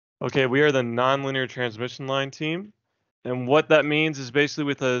Okay, we are the nonlinear transmission line team. And what that means is basically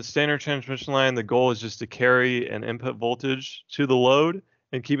with a standard transmission line, the goal is just to carry an input voltage to the load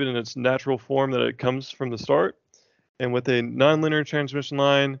and keep it in its natural form that it comes from the start. And with a nonlinear transmission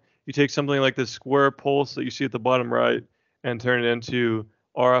line, you take something like this square pulse that you see at the bottom right and turn it into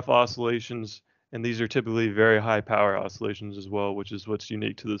RF oscillations. And these are typically very high power oscillations as well, which is what's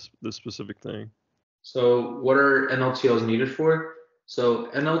unique to this specific thing. So what are NLTLs needed for? So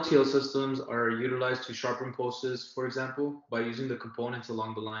NLTL systems are utilized to sharpen pulses, for example, by using the components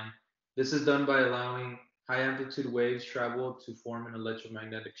along the line. This is done by allowing high amplitude waves travel to form an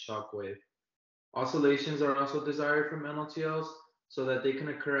electromagnetic shock wave. Oscillations are also desired from NLTLs so that they can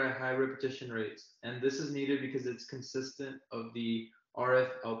occur at high repetition rates. And this is needed because it's consistent of the RF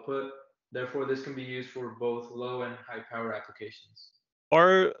output. Therefore, this can be used for both low and high power applications.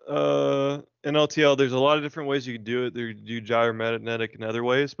 Our NLTL, there's a lot of different ways you can do it. You do gyromagnetic and other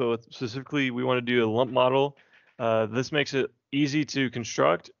ways, but specifically, we want to do a lump model. This makes it easy to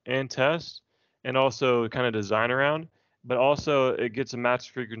construct and test, and also kind of design around. But also, it gets a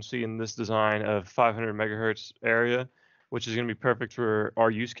match frequency in this design of 500 megahertz area, which is going to be perfect for our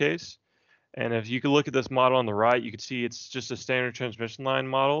use case. And if you could look at this model on the right, you can see it's just a standard transmission line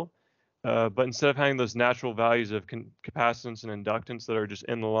model. But instead of having those natural values of capacitance and inductance that are just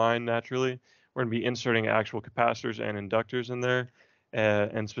in the line naturally, we're going to be inserting actual capacitors and inductors in there.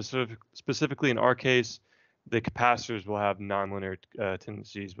 And specifically in our case, the capacitors will have nonlinear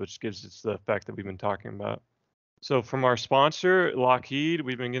tendencies, which gives us the effect that we've been talking about. So from our sponsor, Lockheed,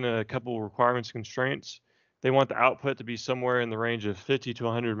 we've been getting a couple requirements and constraints. They want the output to be somewhere in the range of 50 to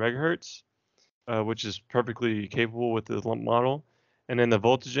 100 megahertz, which is perfectly capable with the lump model. And then the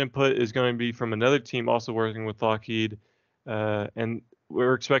voltage input is going to be from another team also working with Lockheed. And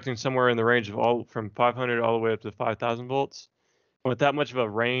we're expecting somewhere in the range of all from 500 all the way up to 5,000 volts. With that much of a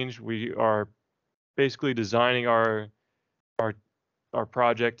range, we are basically designing our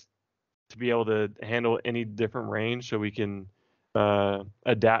project to be able to handle any different range so we can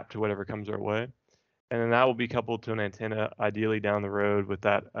adapt to whatever comes our way. And then that will be coupled to an antenna, ideally down the road with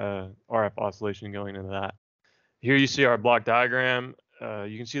that RF oscillation going into that. Here you see our block diagram.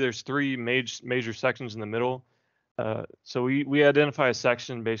 You can see there's three major sections in the middle. So we identify a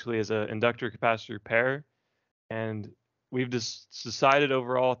section basically as an inductor capacitor pair. And we've just decided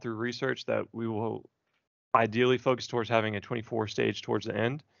overall through research that we will ideally focus towards having a 24 stage towards the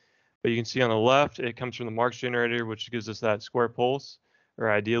end. But you can see on the left, it comes from the Marx generator, which gives us that square pulse,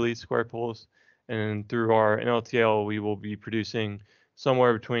 or ideally square pulse. And through our NLTL, we will be producing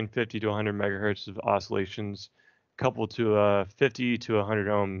somewhere between 50 to 100 megahertz of oscillations, coupled to a 50 to 100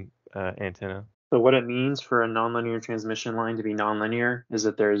 ohm antenna. So what it means for a nonlinear transmission line to be nonlinear is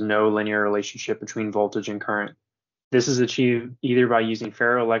that there is no linear relationship between voltage and current. This is achieved either by using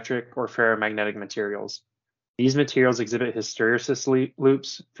ferroelectric or ferromagnetic materials. These materials exhibit hysteresis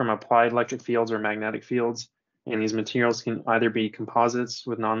loops from applied electric fields or magnetic fields, and these materials can either be composites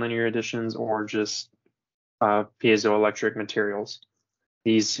with nonlinear additions or just piezoelectric materials.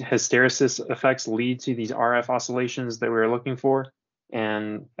 These hysteresis effects lead to these RF oscillations that we're looking for,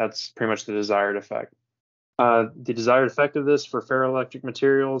 and that's pretty much the desired effect. The desired effect of this for ferroelectric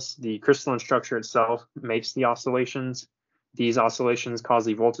materials, the crystalline structure itself makes the oscillations. These oscillations cause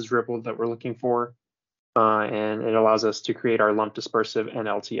the voltage ripple that we're looking for, and it allows us to create our lump dispersive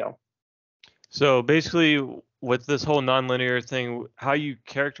NLTL. So basically, with this whole nonlinear thing, how you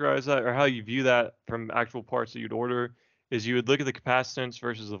characterize that or how you view that from actual parts that you'd order is you would look at the capacitance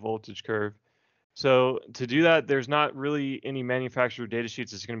versus the voltage curve. So to do that, there's not really any manufacturer data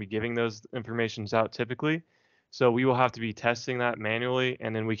sheets that's going to be giving those informations out typically. So we will have to be testing that manually,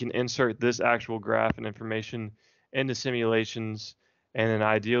 and then we can insert this actual graph and information into simulations. And then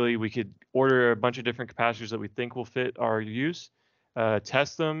ideally, we could order a bunch of different capacitors that we think will fit our use,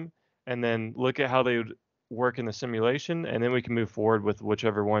 test them, and then look at how they would work in the simulation. And then we can move forward with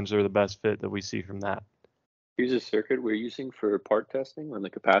whichever ones are the best fit that we see from that. Here's a circuit we're using for part testing on the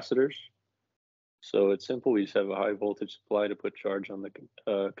capacitors. So it's simple. We just have a high voltage supply to put charge on the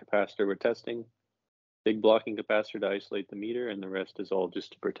capacitor we're testing, big blocking capacitor to isolate the meter, and the rest is all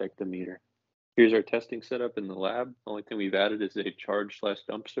just to protect the meter. Here's our testing setup in the lab. The only thing we've added is a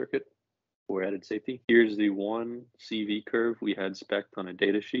charge/dump circuit for added safety. Here's the one CV curve we had spec'd on a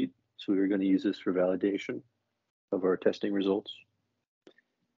data sheet. So we were going to use this for validation of our testing results.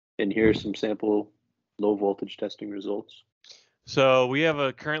 And here's some sample low voltage testing results. So we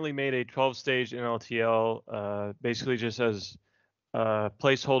have currently made a 12-stage NLTL, basically just as a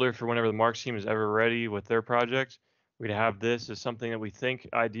placeholder for whenever the Marx team is ever ready with their project. We'd have this as something that we think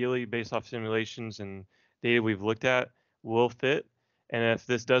ideally, based off simulations and data we've looked at, will fit. And if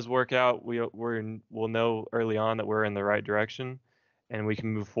this does work out, we'll know early on that we're in the right direction, and we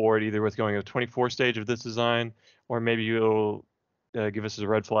can move forward either with going a 24 stage of this design, or maybe it'll give us a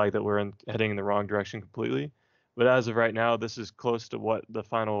red flag that we're heading in the wrong direction completely. But as of right now, this is close to what the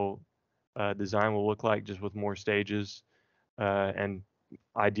final design will look like, just with more stages and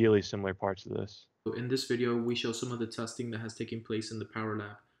ideally similar parts of this. In this video, we show some of the testing that has taken place in the Power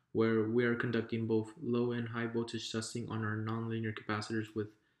Lab, where we are conducting both low and high voltage testing on our nonlinear capacitors with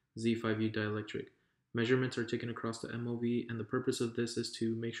Z5U dielectric. Measurements are taken across the MOV, and the purpose of this is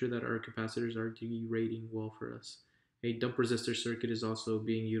to make sure that our capacitors are derating well for us. A dump resistor circuit is also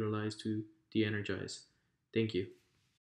being utilized to de-energize. Thank you.